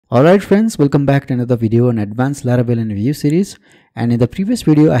Alright friends, welcome back to another video on advanced Laravel and Vue series. And in the previous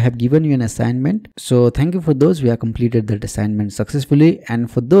video I have given you an assignment. So thank you for those who have completed that assignment successfully,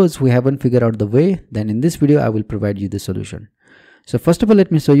 and for those who haven't figured out the way, then in this video I will provide you the solution. So first of all, let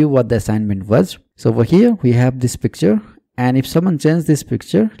me show you what the assignment was. So over here we have this picture, and if someone changes this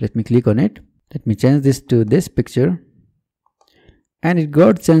picture, let me click on it. Let me change this to this picture, and it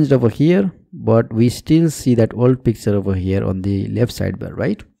got changed over here, but we still see that old picture over here on the left sidebar,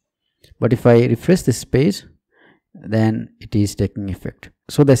 right? But if I refresh this page, then it is taking effect.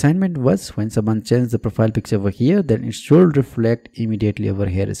 So the assignment was, when someone changes the profile picture over here, then it should reflect immediately over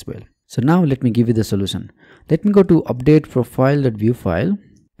here as well. So now let me give you the solution. Let me go to update profile.vue file,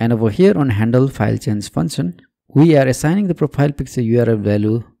 and over here on handle file change function, we are assigning the profile picture URL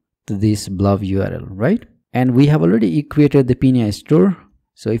value to this blob URL, right? And we have already created the Pinia store.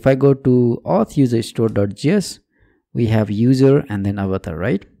 So if I go to auth user store.js, we have user and then avatar,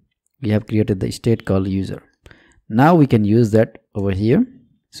 right? We have created the state called user. Now we can use that over here.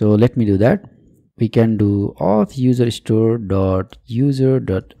 So let me do that. We can do auth user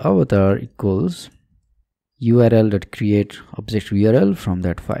store.user.avatar equals url.create object URL from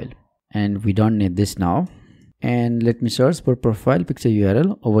that file. And we don't need this now. And let me search for profile picture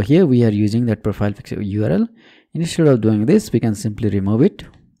URL. Over here we are using that profile picture URL. Instead of doing this, we can simply remove it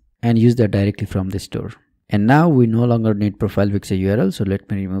and use that directly from the store. And now we no longer need profile picture URL, so let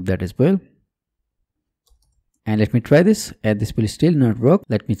me remove that as well. And let me try this, and this will still not work.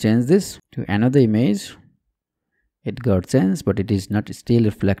 Let me change this to another image. It got changed, but it is not still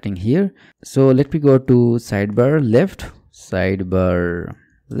reflecting here. So let me go to sidebar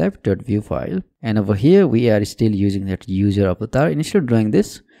left.vue file, and over here we are still using that user avatar. Instead of doing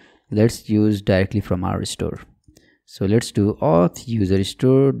this, let's use directly from our store. So let's do auth user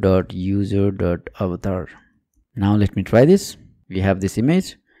store.user.avatar. Now let me try this. We have this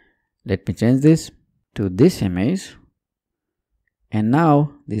image. Let me change this to this image, and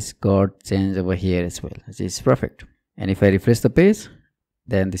now this got changed over here as well, which is perfect. And if I refresh the page,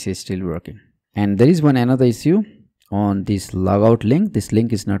 then this is still working. And there is another issue on this logout link. This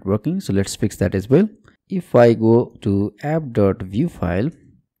link is not working, so let's fix that as well. If I go to app.vue file,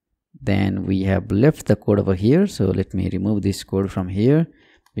 then we have left the code over here. So let me remove this code from here,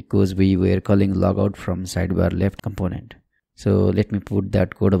 because we were calling logout from sidebar left component. So let me put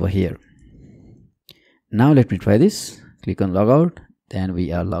that code over here. Now let me try this. Click on logout, then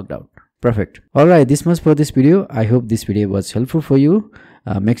we are logged out. Perfect. Alright, this much for this video. I hope this video was helpful for you.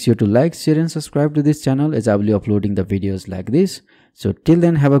 Make sure to like, share and subscribe to this channel, as I will be uploading the videos like this. So till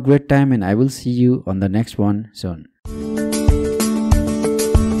then, have a great time, and I will see you on the next one soon.